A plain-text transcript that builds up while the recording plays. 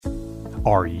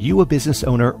Are you a business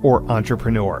owner or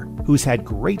entrepreneur who's had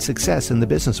great success in the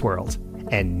business world,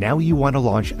 and now you want to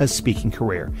launch a speaking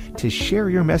career to share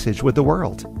your message with the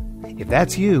world? If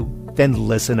that's you, then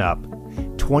listen up.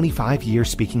 25-year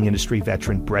speaking industry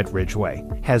veteran Brett Ridgway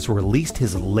has released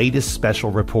his latest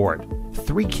special report,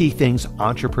 3 key things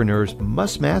entrepreneurs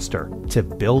must master to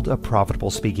build a profitable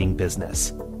speaking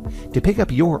business. To pick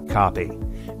up your copy,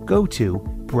 go to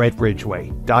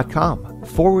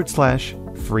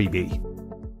brettridgway.com/freebie.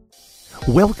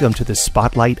 Welcome to the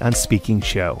Spotlight on Speaking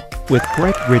show with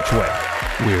Brett Ridgway,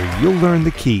 where you'll learn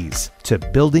the keys to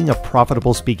building a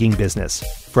profitable speaking business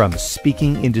from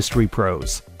speaking industry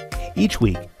pros. Each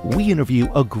week, we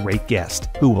interview a great guest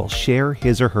who will share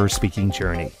his or her speaking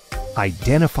journey,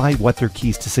 identify what their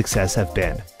keys to success have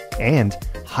been, and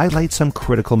highlight some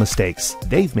critical mistakes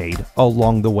they've made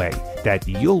along the way that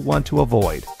you'll want to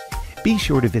avoid. Be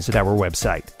sure to visit our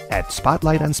website at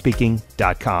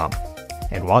spotlightonspeaking.com.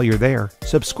 And while you're there,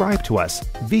 subscribe to us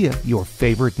via your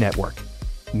favorite network.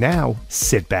 Now,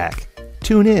 sit back,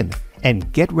 tune in,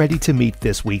 and get ready to meet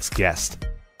this week's guest.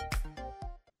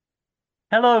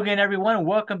 Hello again, everyone.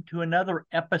 Welcome to another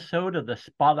episode of the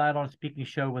Spotlight on Speaking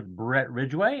show with Brett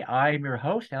Ridgway. I am your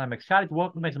host, and I'm excited to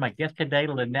welcome as my guest today,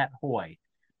 Lynette Hoy.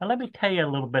 Now, let me tell you a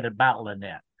little bit about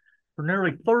Lynette. For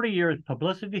nearly 30 years,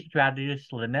 publicity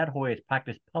strategist Lynette Hoy has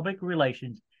practiced public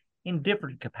relations in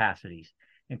different capacities,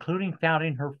 including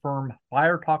founding her firm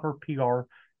Fire Talker PR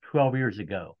 12 years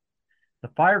ago. The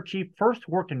fire chief first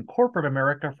worked in corporate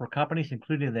America for companies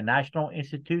including the National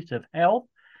Institutes of Health,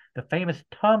 the famous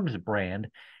Tums brand,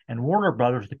 and Warner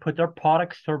Brothers to put their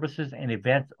products, services, and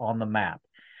events on the map.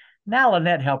 Now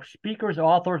Lynette helps speakers,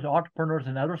 authors, entrepreneurs,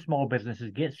 and other small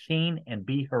businesses get seen and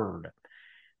be heard.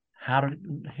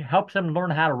 Helps them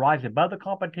learn how to rise above the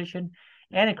competition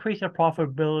and increase their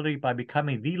profitability by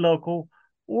becoming the local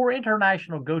or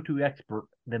international go-to expert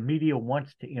the media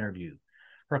wants to interview.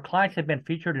 Her clients have been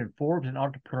featured in Forbes and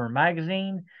Entrepreneur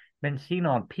magazine, been seen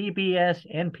on PBS,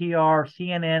 NPR,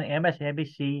 CNN,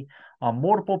 MSNBC, on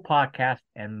multiple podcasts,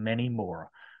 and many more.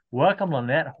 Welcome,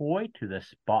 Lynette Hoy, to the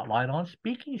Spotlight on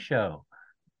Speaking show.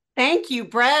 Thank you,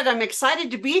 Brett. I'm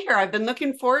excited to be here. I've been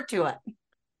looking forward to it.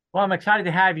 Well, I'm excited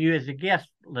to have you as a guest,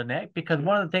 Lynette, because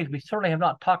one of the things we certainly have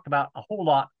not talked about a whole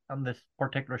lot on this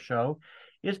particular show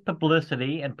is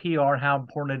publicity and PR and how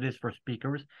important it is for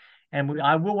speakers. And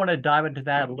I will want to dive into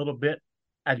that a little bit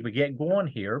as we get going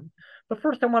here. But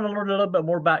first, I want to learn a little bit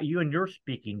more about you and your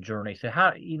speaking journey. So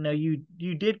how, you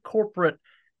did corporate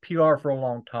PR for a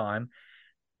long time.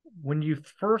 When you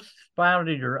first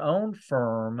founded your own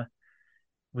firm,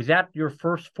 was that your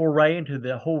first foray into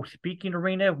the whole speaking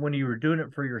arena when you were doing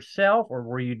it for yourself, or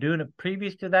were you doing it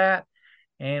previous to that?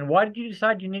 And why did you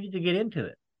decide you needed to get into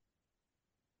it?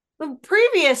 Well,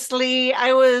 previously,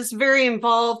 I was very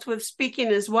involved with speaking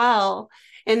as well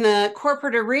in the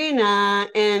corporate arena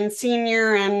and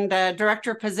senior and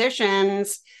director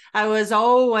positions. I was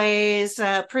always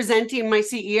presenting my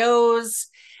CEOs,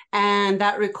 and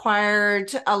that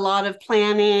required a lot of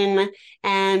planning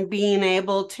and being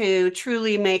able to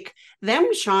truly make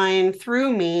them shine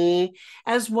through me,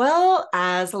 as well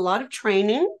as a lot of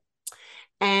training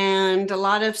and a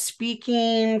lot of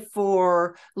speaking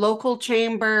for local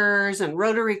chambers and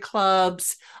Rotary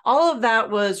clubs. All of that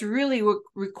was really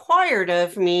required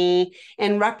of me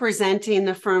in representing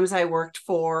the firms I worked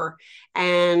for,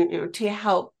 and to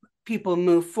help people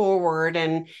move forward,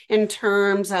 and in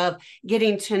terms of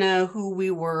getting to know who we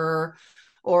were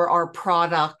or our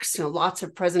products. Lots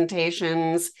of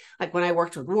presentations. Like when I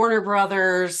worked with Warner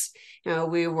Brothers,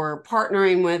 we were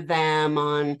partnering with them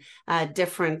on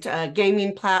different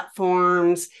gaming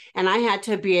platforms, and I had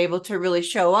to be able to really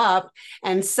show up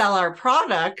and sell our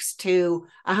products to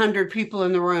 100 people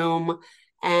in the room.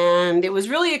 And it was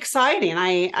really exciting.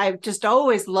 I've just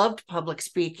always loved public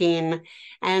speaking.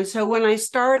 And so when I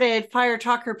started Fire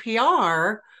Talker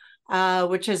PR,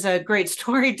 which is a great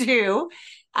story too,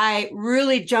 I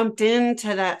really jumped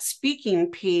into that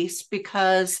speaking piece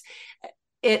because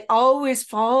it always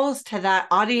falls to that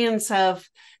audience of,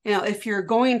 if you're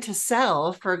going to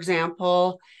sell, for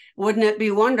example, wouldn't it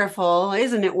be wonderful,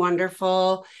 isn't it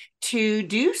wonderful to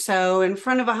do so in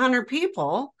front of 100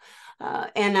 people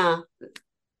in a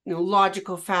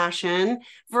logical fashion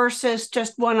versus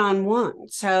just one-on-one.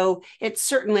 So it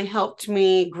certainly helped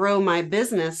me grow my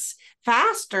business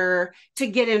faster to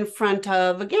get in front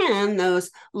of, again, those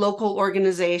local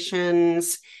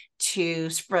organizations to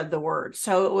spread the word.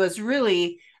 So it was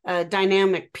really a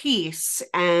dynamic piece,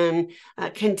 and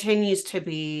continues to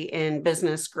be in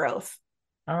business growth.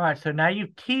 All right. So now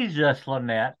you've teased us,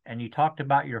 Lynette, and you talked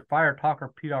about your Fire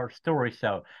Talker PR story.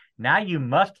 So now you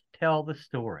must tell the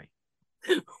story.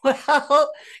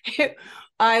 Well,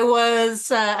 I was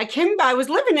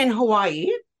living in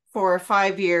Hawaii for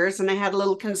 5 years, and I had a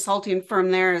little consulting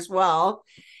firm there as well.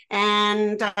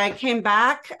 And I came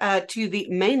back to the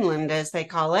mainland, as they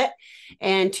call it,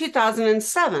 in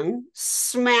 2007,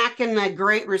 smack in the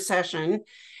Great Recession.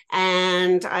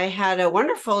 And I had a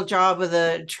wonderful job with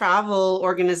a travel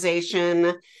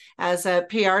organization as a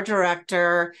PR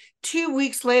director. 2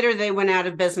 weeks later, they went out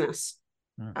of business.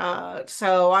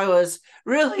 So I was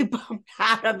really bummed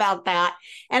out about that.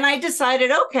 And I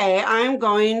decided, okay, I'm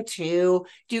going to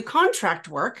do contract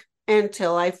work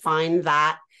until I find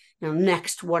that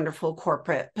next wonderful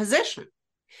corporate position.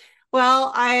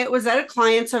 Well, I was at a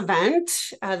client's event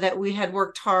that we had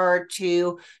worked hard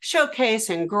to showcase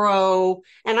and grow.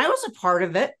 And I was a part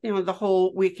of it, the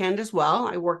whole weekend as well.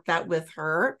 I worked that with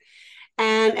her.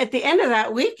 And at the end of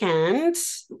that weekend,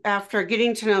 after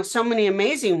getting to know so many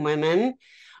amazing women,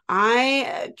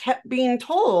 I kept being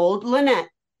told, Lynette,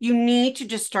 you need to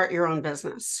just start your own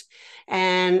business.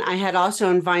 And I had also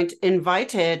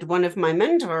invited one of my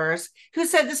mentors who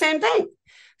said the same thing.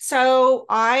 So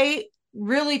I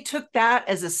really took that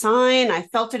as a sign. I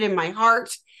felt it in my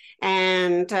heart.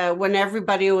 And when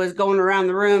everybody was going around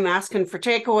the room asking for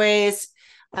takeaways,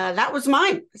 that was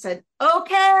mine. I said,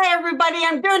 okay, everybody,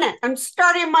 I'm doing it. I'm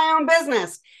starting my own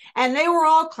business. And they were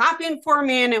all clapping for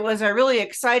me. And it was a really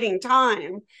exciting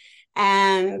time.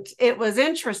 And it was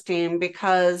interesting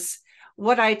because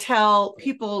what I tell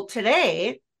people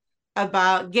today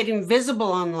about getting visible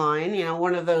online,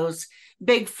 one of those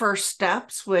big first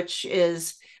steps, which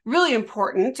is really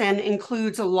important and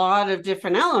includes a lot of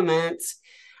different elements.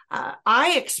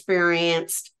 I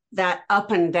experienced that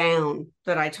up and down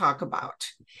that I talk about.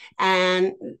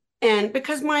 And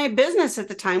because my business at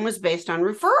the time was based on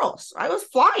referrals, I was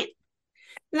flying.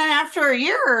 And then after a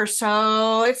year or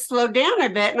so, it slowed down a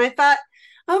bit. And I thought,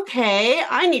 okay,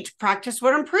 I need to practice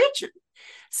what I'm preaching.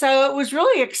 So it was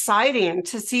really exciting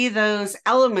to see those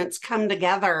elements come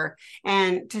together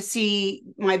and to see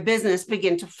my business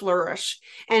begin to flourish.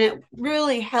 And it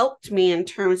really helped me in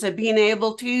terms of being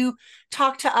able to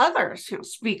talk to others,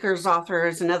 speakers,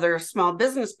 authors, and other small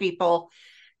business people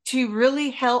to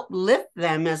really help lift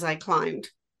them as I climbed.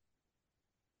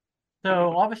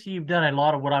 So obviously you've done a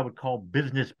lot of what I would call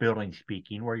business building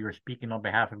speaking, where you're speaking on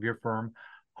behalf of your firm,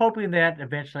 hoping that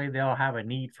eventually they'll have a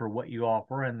need for what you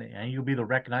offer, and you'll be the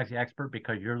recognized expert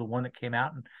because you're the one that came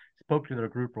out and spoke to their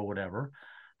group or whatever.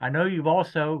 I know you've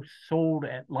also sold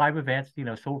at live events,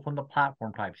 sold from the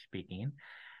platform type speaking.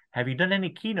 Have you done any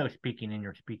keynote speaking in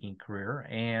your speaking career?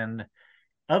 And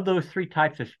of those three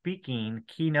types of speaking,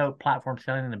 keynote, platform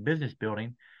selling, and business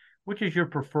building, which is your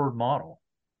preferred model?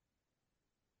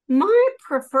 My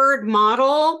preferred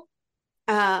model,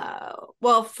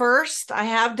 well, first, I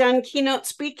have done keynote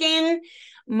speaking.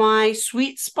 My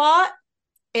sweet spot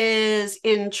is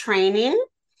in training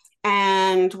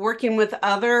and working with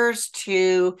others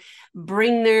to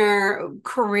bring their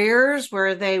careers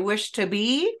where they wish to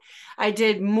be. I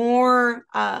did more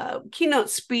keynote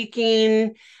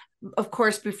speaking, of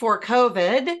course, before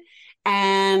COVID,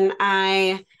 and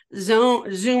I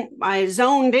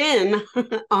zoned in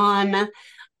on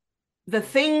the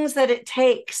things that it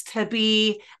takes to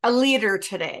be a leader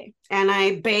today. And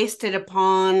I based it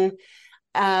upon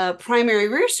primary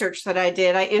research that I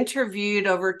did. I interviewed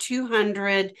over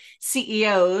 200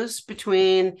 CEOs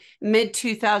between mid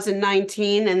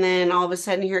 2019 and then all of a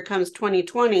sudden here comes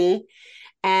 2020.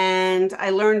 And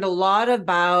I learned a lot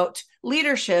about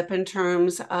leadership in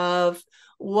terms of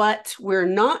what we're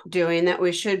not doing that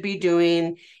we should be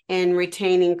doing in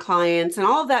retaining clients. And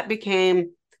all of that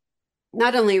became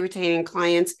not only retaining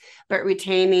clients, but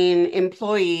retaining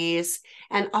employees.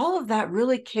 And all of that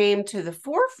really came to the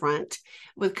forefront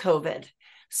with COVID.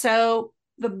 So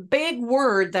the big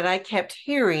word that I kept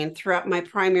hearing throughout my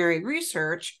primary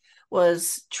research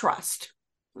was trust.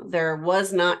 There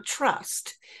was not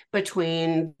trust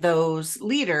between those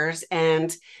leaders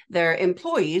and their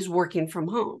employees working from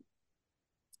home.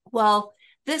 Well,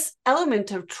 this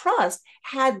element of trust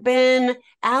had been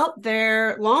out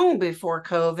there long before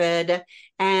COVID,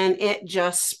 and it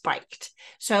just spiked.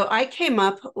 So I came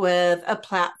up with a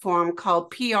platform called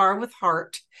PR with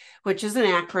Heart, which is an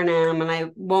acronym, and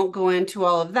I won't go into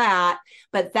all of that,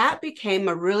 but that became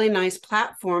a really nice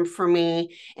platform for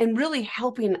me in really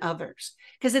helping others.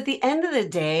 Because at the end of the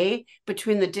day,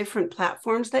 between the different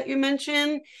platforms that you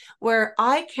mentioned, where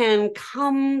I can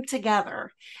come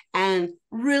together and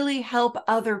really help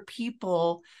other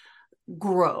people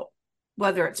grow,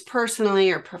 whether it's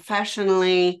personally or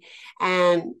professionally,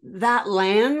 and that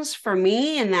lands for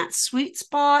me in that sweet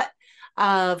spot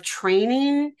of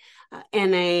training,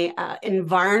 in a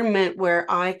environment where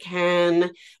I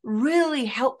can really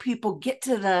help people get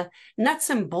to the nuts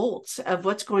and bolts of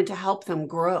what's going to help them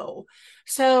grow.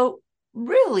 So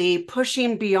really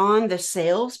pushing beyond the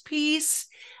sales piece,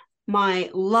 my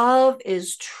love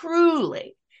is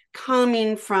truly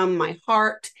coming from my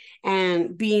heart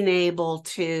and being able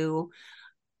to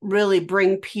really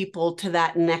bring people to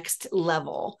that next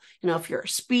level. If you're a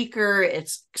speaker,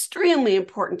 it's extremely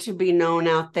important to be known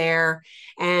out there,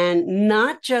 and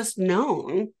not just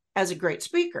known as a great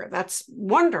speaker. That's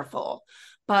wonderful.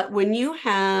 But when you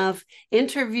have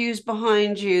interviews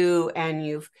behind you and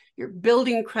you're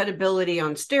building credibility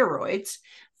on steroids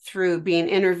through being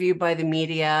interviewed by the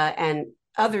media and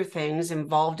other things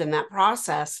involved in that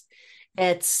process,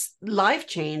 it's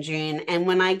life-changing. And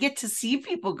when I get to see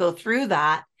people go through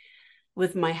that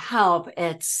with my help,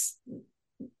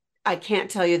 I can't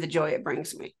tell you the joy it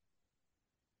brings me.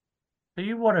 So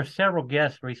you one of several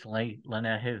guests recently,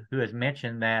 Lynette, who has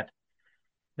mentioned that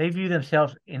they view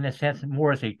themselves in a sense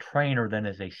more as a trainer than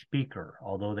as a speaker,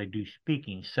 although they do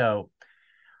speaking. So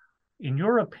in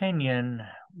your opinion,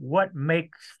 what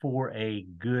makes for a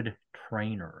good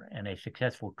trainer and a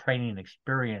successful training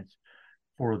experience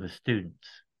for the students?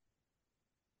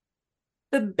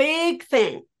 The big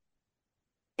thing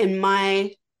in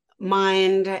my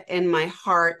mind, in my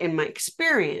heart, in my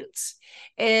experience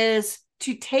is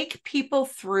to take people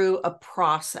through a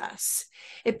process.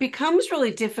 It becomes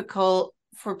really difficult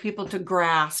for people to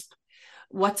grasp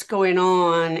what's going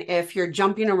on if you're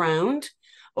jumping around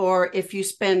or if you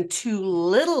spend too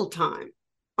little time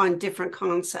on different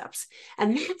concepts.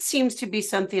 And that seems to be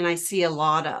something I see a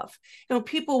lot of.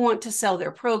 People want to sell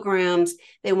their programs.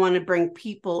 They want to bring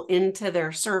people into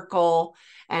their circle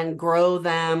and grow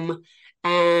them.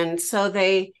 And so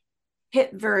they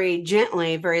hit very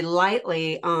gently, very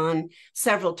lightly on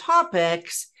several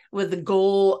topics with the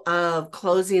goal of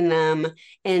closing them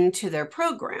into their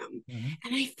program. Mm-hmm.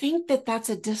 And I think that that's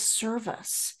a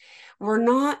disservice. We're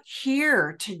not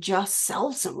here to just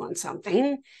sell someone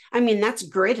something. I mean, that's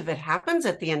great if it happens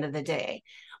at the end of the day,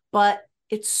 but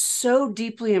it's so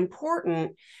deeply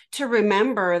important to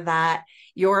remember that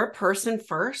you're a person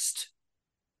first,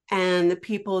 and the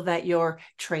people that you're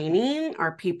training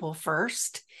are people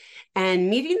first, and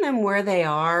meeting them where they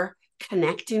are,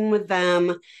 connecting with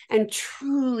them, and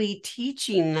truly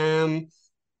teaching them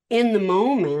in the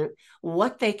moment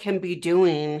what they can be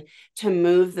doing to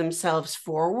move themselves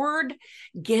forward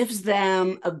gives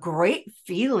them a great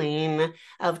feeling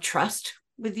of trust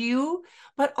with you,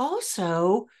 but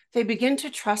also they begin to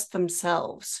trust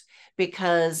themselves,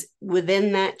 because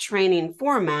within that training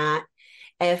format,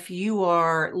 if you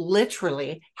are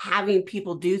literally having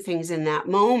people do things in that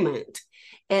moment,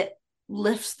 it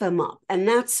lifts them up. And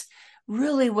that's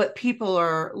really what people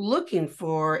are looking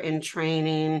for in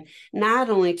training, not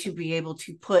only to be able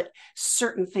to put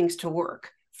certain things to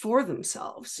work for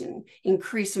themselves and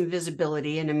increase in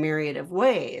visibility in a myriad of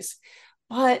ways,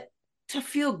 but to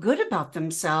feel good about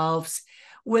themselves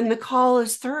when the call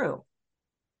is through,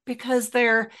 because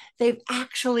they've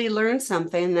actually learned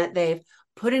something that they've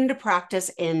put into practice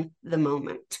in the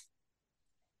moment.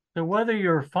 So whether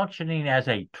you're functioning as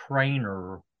a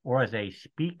trainer or as a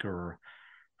speaker,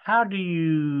 how do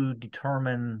you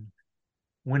determine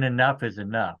when enough is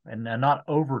enough and not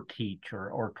overteach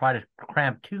or try to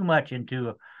cram too much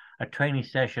into a training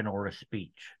session or a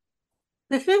speech?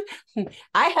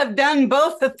 I have done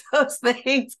both of those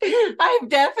things. I've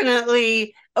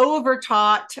definitely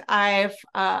overtaught. I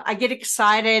get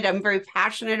excited. I'm very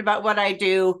passionate about what I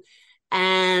do.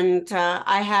 And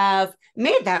I have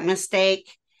made that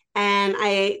mistake. And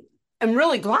I am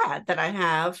really glad that I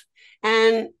have.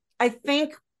 And I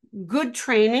think good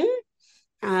training,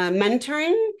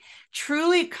 mentoring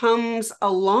truly comes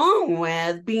along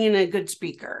with being a good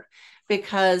speaker,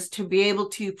 because to be able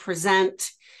to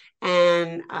present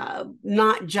and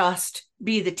not just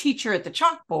be the teacher at the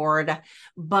chalkboard,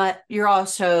 but you're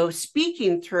also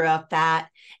speaking throughout that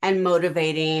and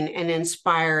motivating and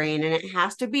inspiring, and it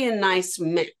has to be a nice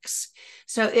mix.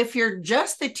 So if you're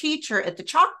just the teacher at the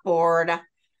chalkboard,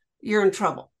 you're in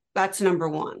trouble. That's number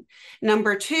one.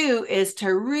 Number two is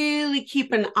to really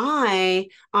keep an eye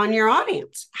on your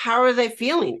audience. How are they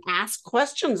feeling? Ask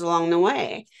questions along the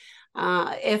way.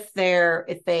 If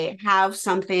they have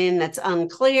something that's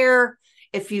unclear,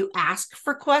 if you ask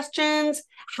for questions,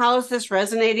 how is this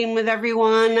resonating with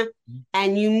everyone?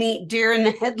 And you meet deer in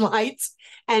the headlights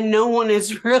and no one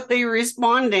is really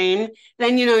responding,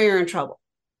 then you know you're in trouble.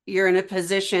 You're in a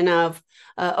position of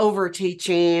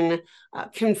overteaching,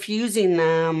 confusing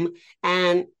them.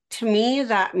 And to me,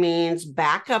 that means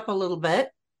back up a little bit,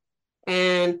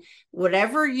 And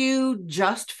whatever you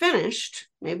just finished,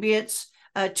 maybe it's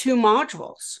 2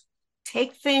 modules,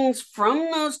 take things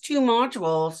from those 2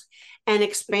 modules and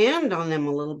expand on them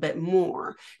a little bit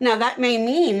more. Now, that may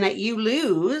mean that you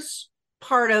lose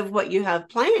part of what you have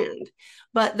planned,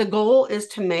 but the goal is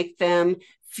to make them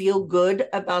feel good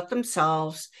about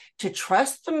themselves, to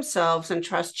trust themselves and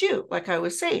trust you, like I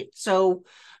was saying. So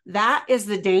that is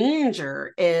the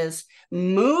danger, is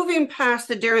moving past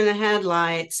the deer in the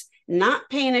headlights, not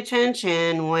paying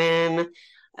attention when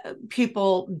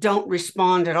people don't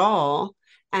respond at all.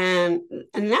 And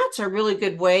that's a really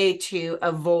good way to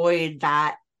avoid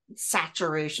that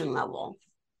saturation level.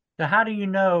 So how do you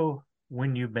know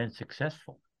when you've been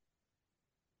successful?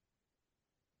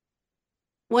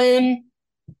 When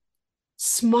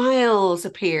smiles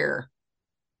appear,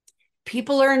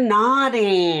 people are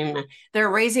nodding,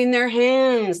 they're raising their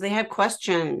hands, they have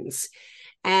questions.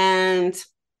 And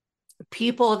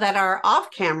people that are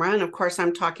off camera, and of course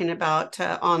I'm talking about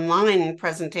online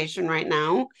presentation right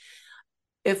now,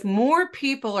 if more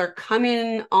people are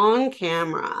coming on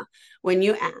camera when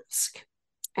you ask,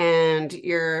 and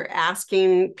you're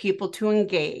asking people to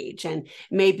engage, and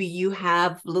maybe you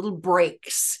have little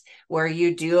breaks where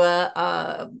you do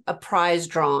a prize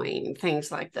drawing, things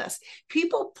like this,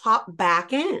 people pop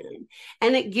back in,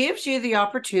 and it gives you the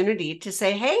opportunity to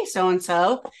say, hey,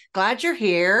 so-and-so, glad you're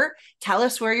here. Tell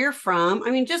us where you're from.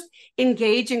 I mean, just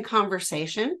engage in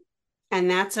conversation. And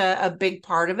that's a big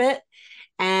part of it.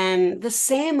 And the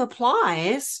same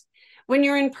applies when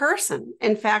you're in person.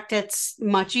 In fact, it's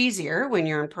much easier when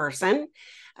you're in person.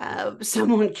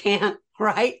 Someone can't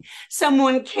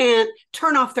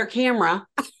turn off their camera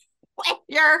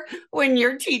when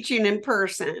you're teaching in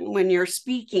person, when you're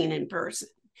speaking in person.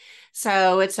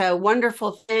 So it's a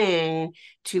wonderful thing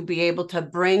to be able to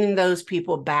bring those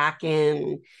people back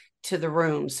in to the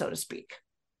room, so to speak.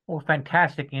 Well,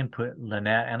 fantastic input,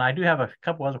 Lynette. And I do have a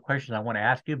couple other questions I want to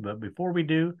ask you, but before we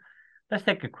do, let's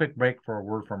take a quick break for a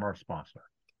word from our sponsor.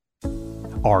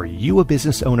 Are you a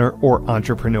business owner or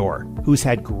entrepreneur who's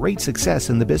had great success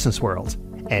in the business world,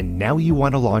 and now you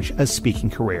want to launch a speaking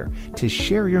career to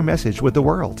share your message with the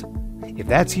world? If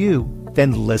that's you,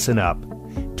 then listen up.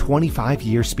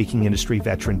 25-year speaking industry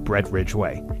veteran Brett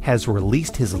Ridgway has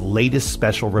released his latest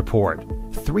special report,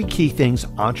 3 key things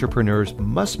entrepreneurs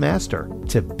must master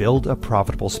to build a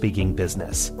profitable speaking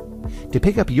business. To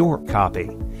pick up your copy,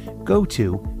 go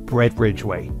to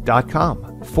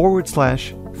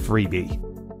brettridgway.com/freebie.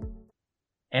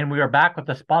 And we are back with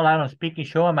the Spotlight on Speaking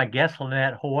show and my guest,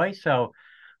 Lynette Hoy. So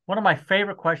one of my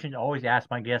favorite questions I always ask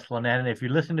my guest, Lynette, and if you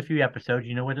listened to a few episodes,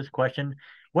 you know what this question,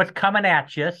 what's coming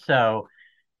at you. So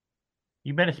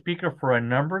you've been a speaker for a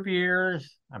number of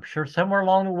years. I'm sure somewhere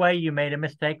along the way you made a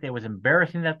mistake that was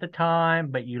embarrassing at the time,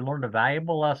 but you learned a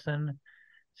valuable lesson.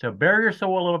 So bare your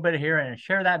soul a little bit here and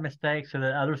share that mistake so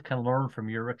that others can learn from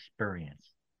your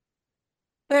experience.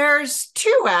 There's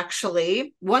 2,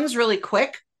 actually. One's really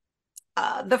quick.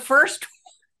 The first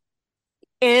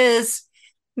is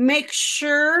make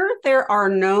sure there are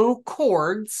no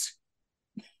cords,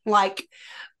 like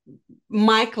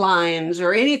mic lines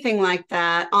or anything like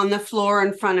that, on the floor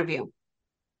in front of you.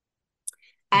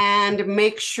 And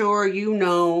make sure you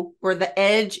know where the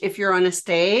edge, if you're on a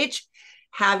stage,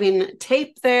 having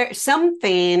tape there,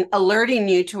 something alerting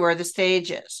you to where the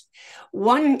stage is.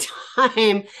 One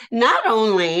time, not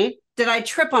only did I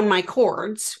trip on my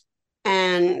cords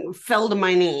and fell to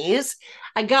my knees,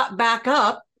 I got back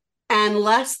up, and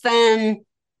less than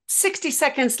 60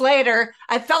 seconds later,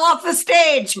 I fell off the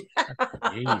stage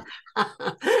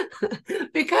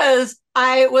because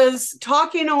I was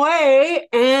talking away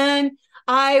and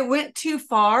I went too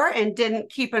far and didn't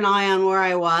keep an eye on where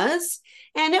I was.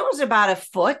 And it was about a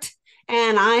foot,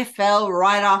 and I fell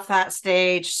right off that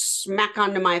stage, smack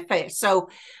onto my face. So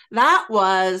that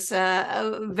was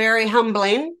very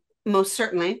humbling, most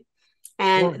certainly.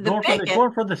 And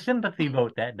going for the sympathy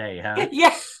vote that day, huh?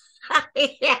 Yeah.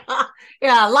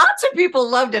 Yeah. Lots of people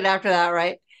loved it after that,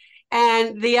 right?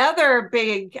 And the other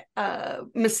big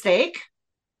mistake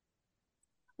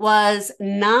was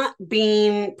not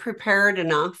being prepared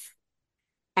enough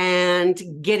and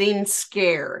getting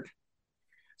scared.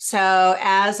 So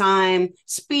as I'm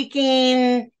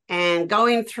speaking and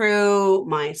going through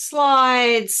my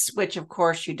slides, which of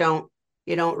course you don't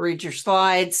read your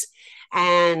slides,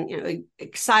 and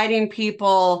exciting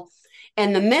people,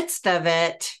 in the midst of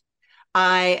it,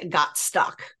 I got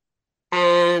stuck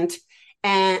and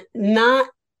not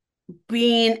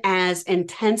being as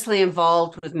intensely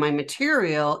involved with my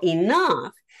material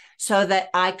enough so that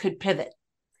I could pivot.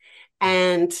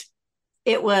 And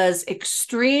it was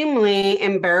extremely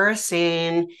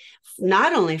embarrassing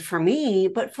not only for me,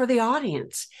 but for the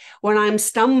audience when I'm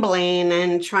stumbling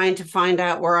and trying to find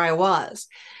out where I was.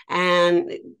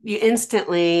 And you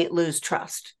instantly lose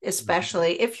trust,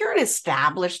 especially if you're an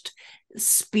established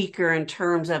speaker in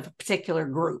terms of a particular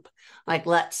group, like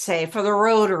let's say for the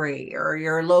Rotary or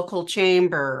your local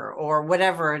chamber or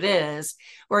whatever it is,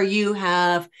 where you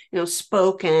have,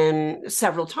 spoken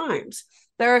several times.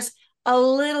 There's a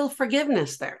little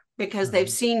forgiveness there because they've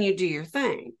seen you do your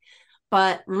thing.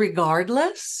 But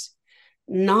regardless,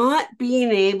 not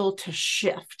being able to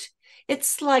shift,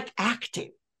 it's like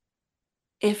acting.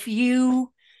 If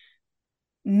you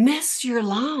miss your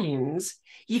lines,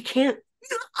 you can't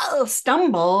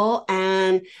stumble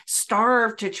and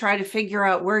starve to try to figure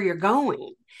out where you're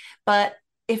going. But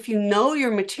if you know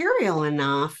your material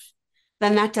enough,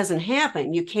 then that doesn't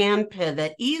happen. You can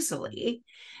pivot easily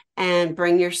and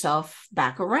bring yourself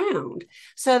back around.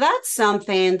 So that's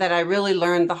something that I really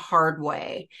learned the hard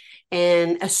way,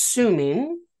 and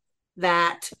assuming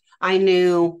that I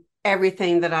knew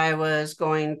everything that I was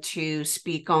going to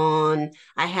speak on.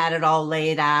 I had it all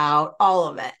laid out, all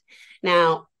of it.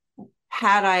 Now,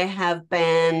 had I have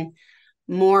been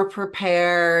more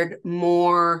prepared,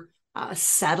 more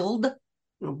settled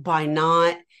by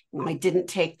not, I didn't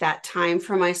take that time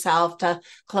for myself to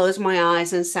close my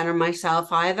eyes and center myself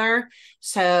either.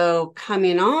 So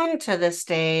coming on to the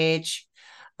stage,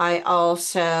 I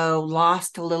also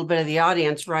lost a little bit of the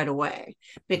audience right away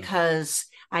because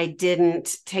I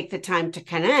didn't take the time to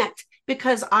connect,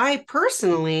 because I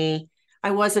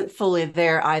wasn't fully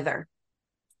there either.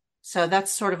 So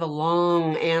that's sort of a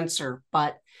long answer,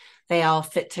 but they all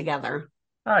fit together.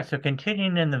 All right, so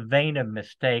continuing in the vein of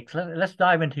mistakes, let's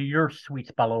dive into your sweet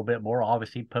spot a little bit more,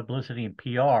 obviously publicity and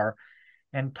PR,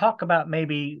 and talk about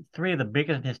maybe 3 of the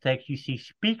biggest mistakes you see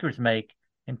speakers make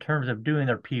in terms of doing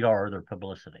their PR or their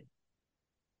publicity.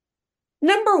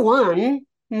 Number 1,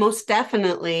 most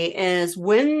definitely, is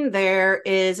when there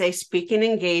is a speaking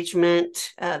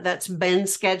engagement that's been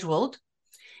scheduled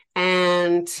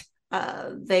and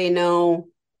they know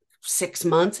 6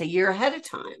 months, a year ahead of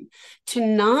time, to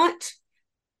not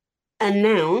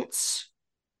announce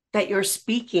that you're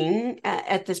speaking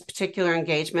at this particular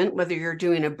engagement, whether you're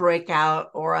doing a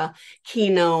breakout or a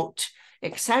keynote,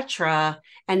 etc.,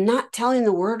 and not telling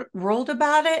the world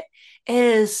about it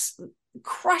is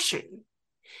crushing,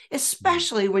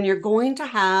 especially when you're going to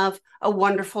have a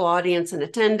wonderful audience in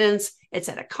attendance. It's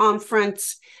at a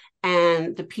conference,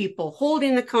 and the people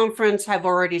holding the conference have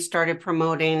already started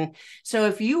promoting. So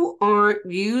if you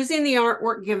aren't using the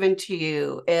artwork given to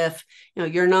you, if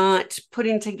you're not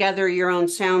putting together your own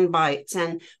sound bites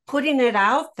and putting it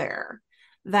out there,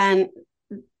 then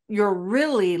you're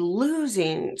really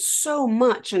losing so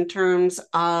much in terms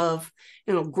of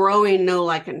growing know,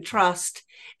 like, and trust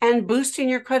and boosting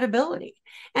your credibility.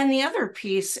 And the other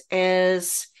piece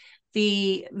is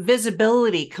the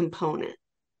visibility component.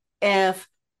 If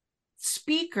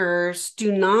speakers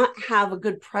do not have a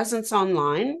good presence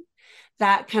online,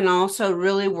 that can also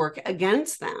really work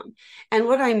against them. And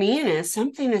what I mean is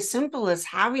something as simple as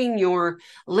having your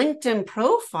LinkedIn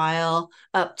profile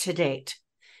up to date,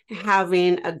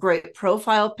 having a great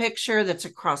profile picture that's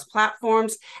across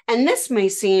platforms. And this may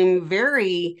seem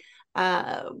very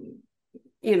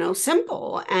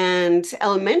simple and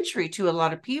elementary to a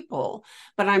lot of people,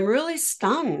 but I'm really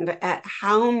stunned at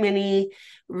how many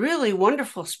really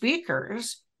wonderful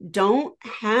speakers don't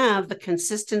have the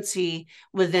consistency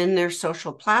within their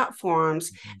social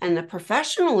platforms and the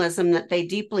professionalism that they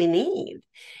deeply need.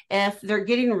 If they're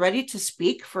getting ready to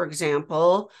speak, for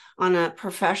example, on a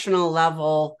professional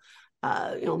level,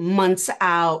 months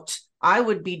out, I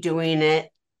would be doing it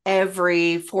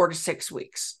every 4 to 6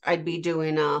 weeks. I'd be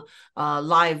doing a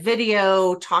live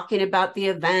video talking about the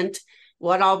event,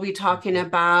 what I'll be talking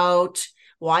about,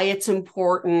 why it's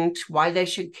important, why they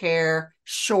should care,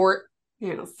 short,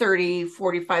 30,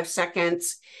 45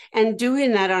 seconds, and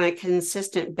doing that on a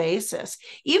consistent basis.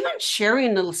 Even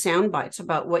sharing little sound bites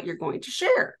about what you're going to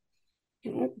share.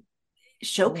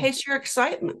 Showcase your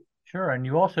excitement. Sure, and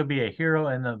you also be a hero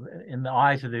in the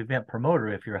eyes of the event promoter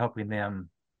if you're helping them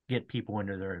get people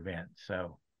into their event.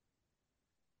 So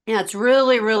yeah, it's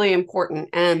really, really important.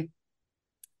 And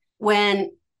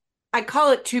when I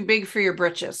call it too big for your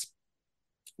britches,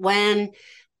 when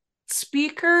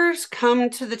speakers come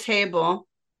to the table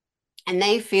and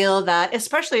they feel that,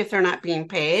 especially if they're not being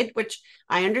paid, which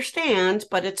I understand,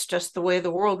 but it's just the way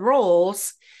the world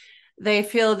rolls, they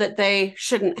feel that they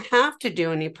shouldn't have to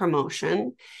do any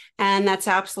promotion. And that's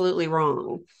absolutely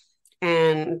wrong.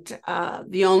 And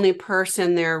the only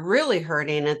person they're really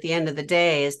hurting at the end of the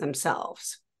day is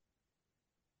themselves.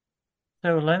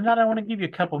 So, Lynette, I want to give you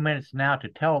a couple minutes now to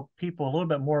tell people a little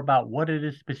bit more about what it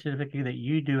is specifically that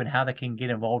you do and how they can get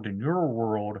involved in your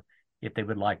world if they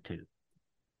would like to.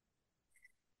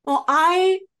 Well,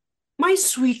 my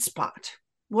sweet spot,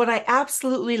 what I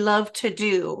absolutely love to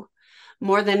do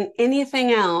more than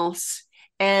anything else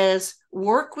is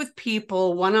work with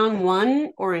people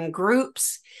one-on-one or in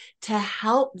groups to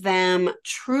help them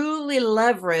truly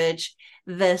leverage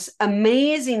this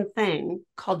amazing thing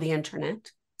called the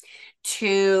internet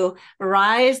to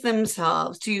rise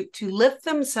themselves, to lift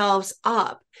themselves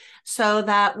up so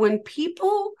that when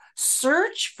people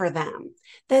search for them,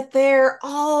 that they're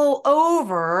all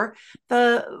over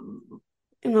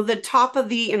the top of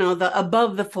the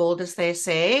above the fold, as they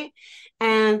say,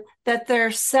 and that there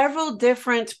are several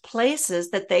different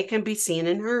places that they can be seen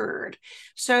and heard.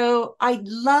 So I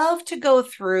love to go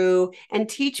through and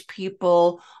teach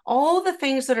people all the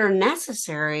things that are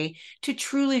necessary to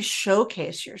truly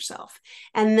showcase yourself.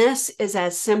 And this is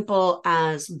as simple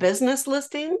as business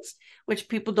listings, which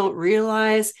people don't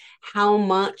realize how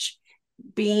much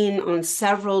being on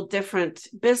several different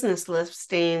business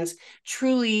listings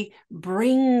truly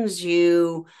brings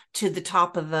you to the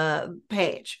top of the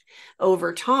page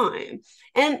over time.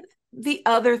 And the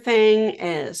other thing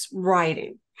is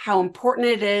writing, how important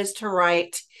it is to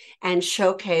write and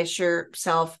showcase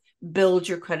yourself, build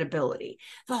your credibility.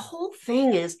 The whole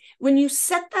thing is when you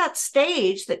set that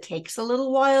stage that takes a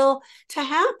little while to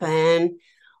happen,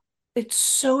 it's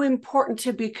so important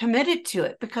to be committed to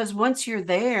it, because once you're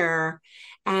there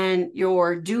and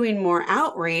you're doing more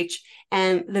outreach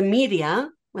and the media,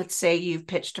 let's say you've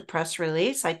pitched a press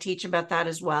release, I teach about that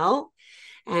as well,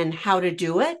 and how to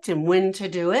do it and when to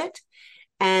do it.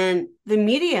 And the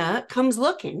media comes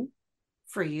looking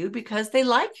for you because they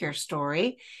like your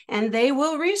story and they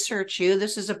will research you.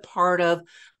 This is a part of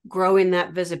growing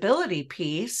that visibility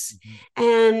piece. Mm-hmm.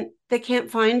 And they can't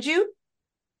find you.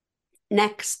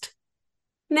 Next,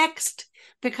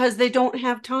 because they don't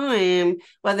have time,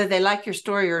 whether they like your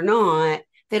story or not,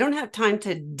 they don't have time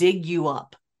to dig you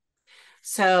up.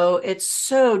 So it's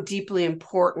so deeply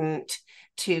important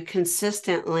to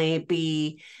consistently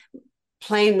be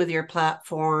playing with your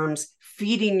platforms,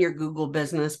 feeding your Google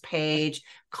business page,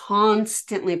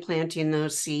 constantly planting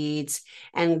those seeds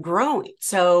and growing.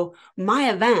 So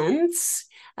my events,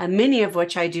 many of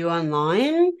which I do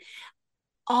online,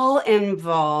 all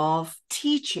involve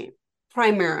teaching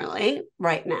primarily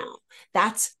right now.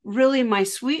 That's really my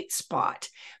sweet spot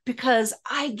because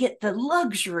I get the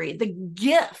luxury, the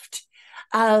gift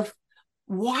of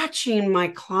watching my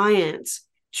clients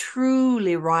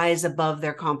truly rise above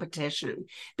their competition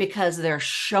because they're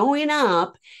showing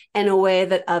up in a way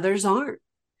that others aren't,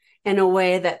 in a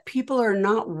way that people are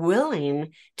not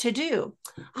willing to do.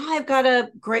 I've got a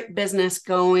great business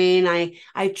going.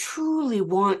 I truly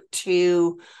want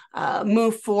to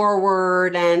move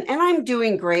forward, and I'm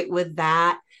doing great with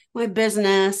that. My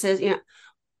business is,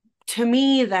 to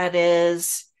me, that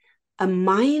is a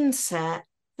mindset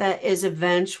that is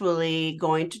eventually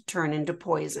going to turn into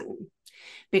poison.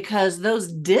 Because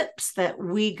those dips that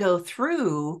we go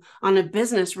through on a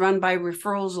business run by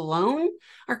referrals alone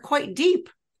are quite deep.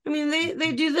 I mean,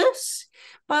 they do this,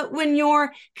 but when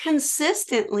you're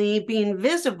consistently being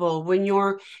visible, when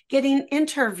you're getting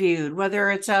interviewed, whether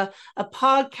it's a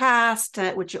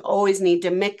podcast, which you always need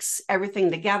to mix everything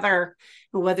together,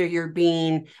 whether you're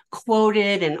being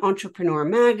quoted in Entrepreneur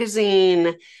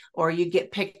Magazine, or you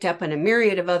get picked up in a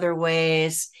myriad of other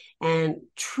ways, and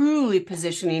truly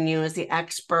positioning you as the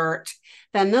expert,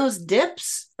 then those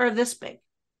dips are this big.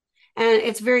 And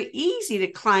it's very easy to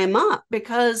climb up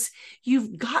because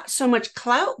you've got so much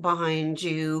clout behind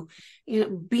you,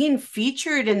 being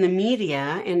featured in the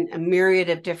media, in a myriad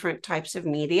of different types of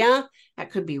media.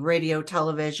 That could be radio,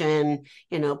 television,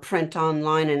 print,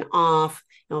 online and off,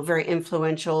 very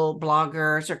influential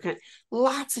bloggers, or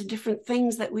lots of different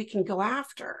things that we can go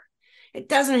after. It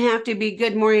doesn't have to be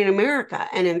Good Morning America.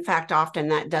 And in fact, often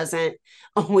that doesn't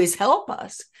always help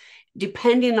us.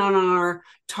 Depending on our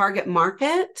target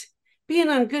market, being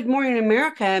on Good Morning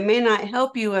America may not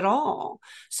help you at all.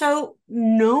 So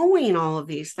knowing all of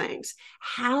these things,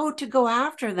 how to go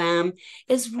after them,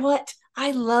 is what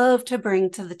I love to bring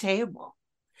to the table.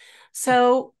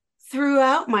 So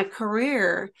throughout my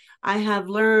career, I have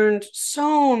learned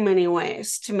so many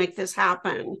ways to make this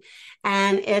happen.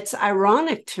 And it's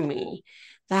ironic to me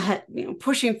that,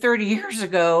 pushing 30 years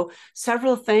ago,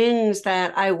 several things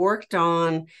that I worked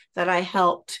on that I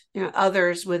helped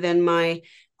others within my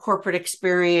corporate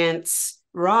experience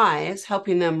rise,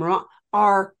 helping them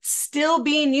are still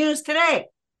being used today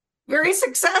very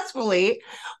successfully,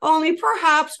 only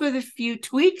perhaps with a few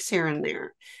tweaks here and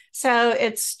there. So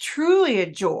it's truly a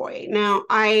joy. Now,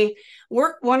 I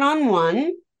work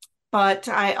one-on-one, but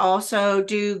I also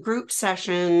do group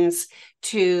sessions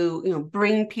to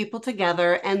bring people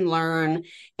together and learn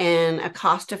in a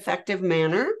cost-effective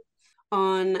manner.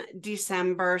 On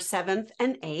December 7th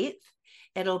and 8th,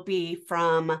 it'll be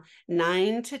from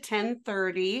 9 to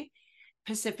 10:30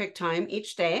 Pacific time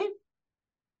each day.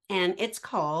 And it's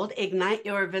called Ignite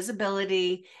Your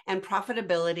Visibility and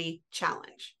Profitability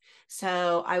Challenge.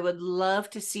 So I would love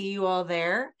to see you all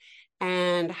there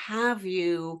and have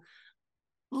you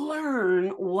learn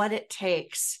what it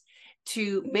takes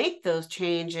to make those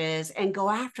changes and go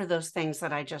after those things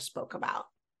that I just spoke about.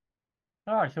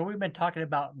 All right, so we've been talking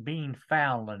about being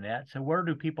found, Lynette. So where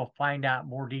do people find out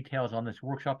more details on this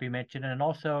workshop you mentioned and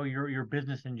also your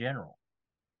business in general?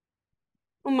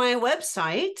 Well, my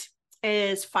website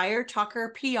is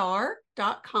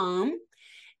firetalkerpr.com,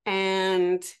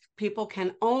 and people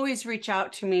can always reach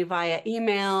out to me via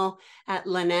email at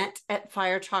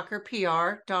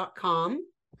Lynette@firetalkerpr.com.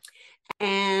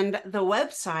 And the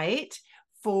website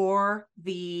for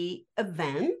the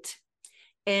event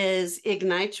is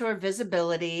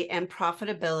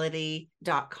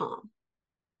igniteyourvisibilityandprofitability.com.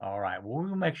 All right. Well,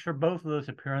 we'll make sure both of those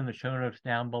appear in the show notes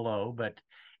down below. But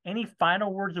any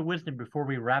final words of wisdom before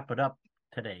we wrap it up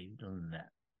today, Lynette?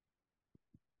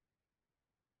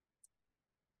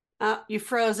 You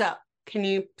froze up. Can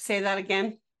you say that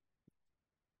again?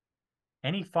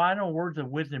 Any final words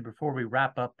of wisdom before we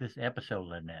wrap up this episode,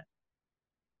 Lynette?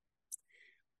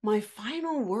 My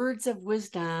final words of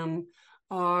wisdom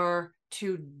are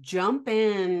to jump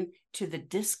in to the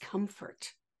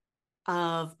discomfort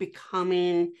of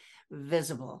becoming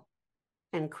visible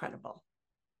and credible.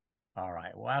 All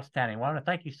right. Well, outstanding. Well, I want to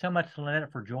thank you so much,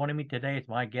 Lynette, for joining me today as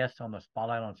my guest on the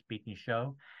Spotlight on Speaking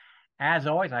show. As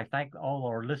always, I thank all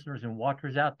our listeners and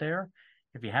watchers out there.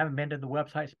 If you haven't been to the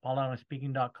website,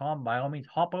 spotlightonspeaking.com, by all means,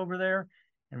 hop over there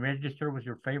and register with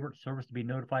your favorite service to be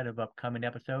notified of upcoming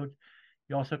episodes.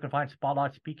 You also can find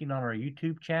Spotlight Speaking on our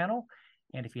YouTube channel.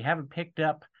 And if you haven't picked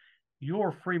up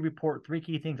your free report, 3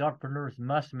 Key Things Entrepreneurs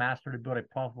Must Master to Build a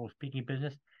Profitable Speaking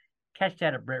Business, catch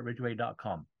that at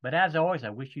brettridgway.com. But as always, I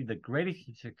wish you the greatest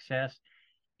success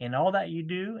in all that you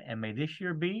do, and may this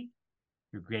year be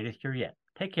your greatest year yet.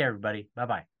 Take care, everybody.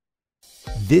 Bye-bye.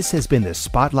 This has been the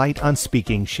Spotlight on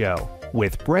Speaking show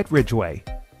with Brett Ridgway.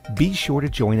 Be sure to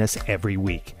join us every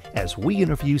week as we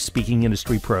interview speaking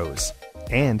industry pros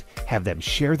and have them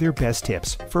share their best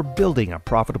tips for building a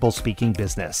profitable speaking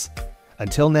business.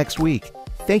 Until next week,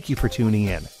 thank you for tuning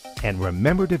in, and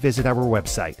remember to visit our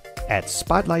website at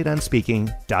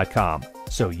spotlightonspeaking.com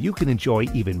so you can enjoy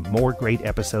even more great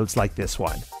episodes like this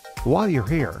one. While you're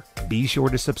here, be sure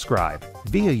to subscribe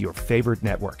via your favorite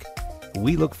network.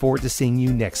 We look forward to seeing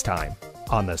you next time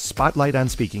on the Spotlight on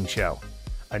Speaking show.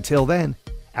 Until then,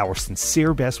 our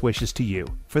sincere best wishes to you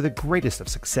for the greatest of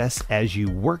success as you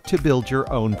work to build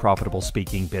your own profitable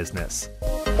speaking business.